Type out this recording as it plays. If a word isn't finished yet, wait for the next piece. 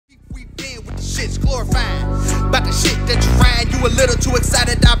shit's glorified. About the shit that you ride, you a little too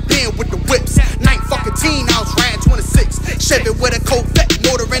excited. I've been with the whips. 9 fucking teen, I was riding 26. Chevy with a Corvette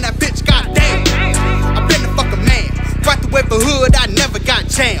motor in that bitch, goddamn. I've been the fucking man. Right the way for hood, I never got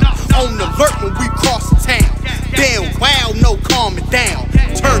jammed. On alert when we cross the town. Damn wow, no calming down.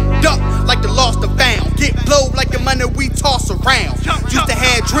 Turned up like the lost and found. Get blowed like the money we toss around. Used to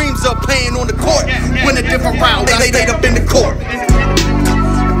have dreams of playing on the court. Win a different round, I laid up in the court.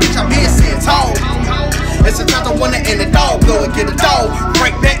 Bitch, I'm here saying tall. And sometimes I wanna end the dog, go and get a dog.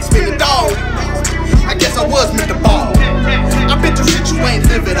 Break back, spin the dog. I guess I was meant to ball. I've been through shit you ain't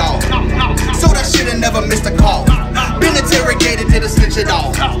live it all. So that shit I never missed a call. Been interrogated, did a snitch it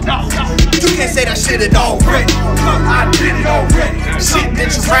all. You can't say that shit at all. I did it already. Shit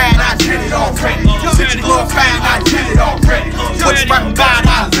that you ride, I did it already. Shit you glorified, I did it already. What you rapping about,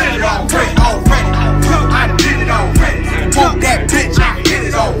 I did it already. I did it already. Want that bitch, I did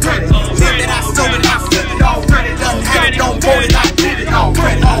it already. Live it, I sold it, I flipped it already. Doesn't have it, don't want it, I did it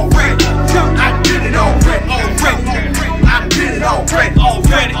already. I did it already. I did it already. I did it already.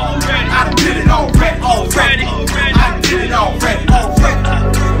 I did it already.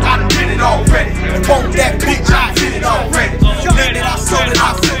 I did it already. Want that bitch, I did it already. Live it, I sold it,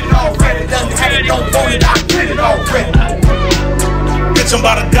 I flipped it already. Doesn't have it, don't want it, I did it already. Bitch, I'm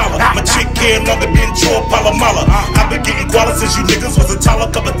about $1. My chick care longer than Joe Palamala. I've been getting guala since you niggas was a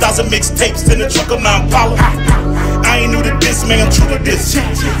taller. Couple thousand mixtapes in the trunk of my Impala. I ain't new to this, man, I'm true to this.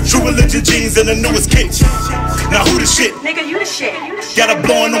 True religion jeans and the newest kicks. Now who the shit? Nigga, you the shit. Got her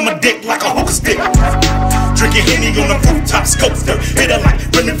blowing on my dick like a hookah stick. Drinking Henny on the rooftop, scopes her. Hit her like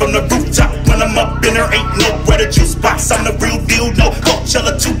running from the rooftop. When I'm up in her, ain't nowhere to juice box. I'm the real deal, no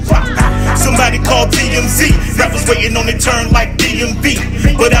Coachella Tupac. Somebody called DMZ. Rappers waiting on their turn like DMV.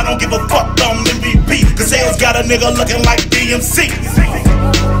 But I don't give a fuck, I'm MVP. Cause sales got a nigga looking like DMC.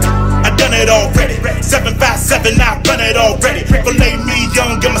 I done it already. 757, I run it already. Filet me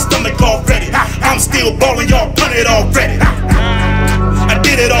young, get my stomach already. I'm still ballin', y'all run it already. I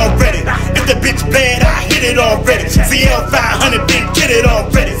did it already. If the bitch bad, I hit it already. CL 500 been get it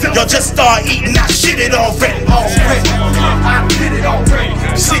already. Y'all just start eating, I shit it already. I did it already.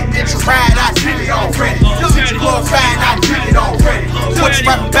 Shit that you ride, I did it already. Shit you glorified, I did it already. What you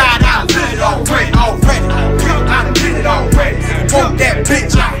rapping about, I did it already. I did it already. Want that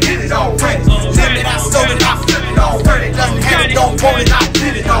bitch, I did it already. Live it, I sold it, I flipped it already. Doesn't have it, don't want it, I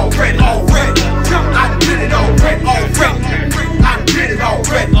did it already. I did it already. I did it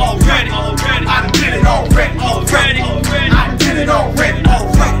already. I did it already. I did it already.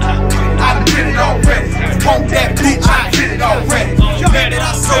 I did it already. Want that bitch, I did it already. Live it,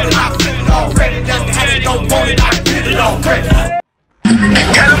 I sold it, I flipped it already. Doesn't have it, don't want it, I did it already.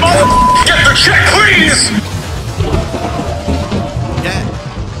 Get him up! Get the check, please!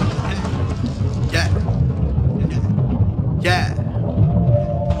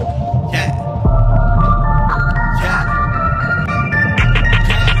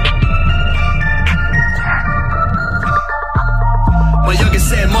 My youngest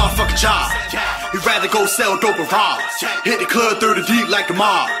said, motherfucking job. He'd rather go sell dope and rob. Hit the club through the deep like the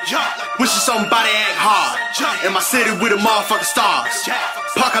mob. Wishing somebody act hard. In my city with the motherfucking stars.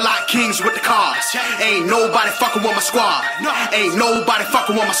 Parking lot kings with the cars. Ain't nobody fucking with my squad. Ain't nobody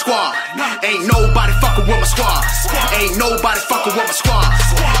fucking with my squad. Ain't nobody fucking with my squad. Ain't nobody fucking with my squad.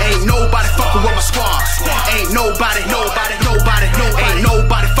 Ain't nobody fucking with my squad. Ain't nobody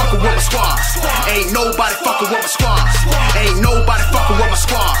fucking with my squad. Ain't nobody fucking with my squad. Ain't nobody fucking with my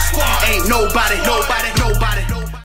squad. Ain't nobody.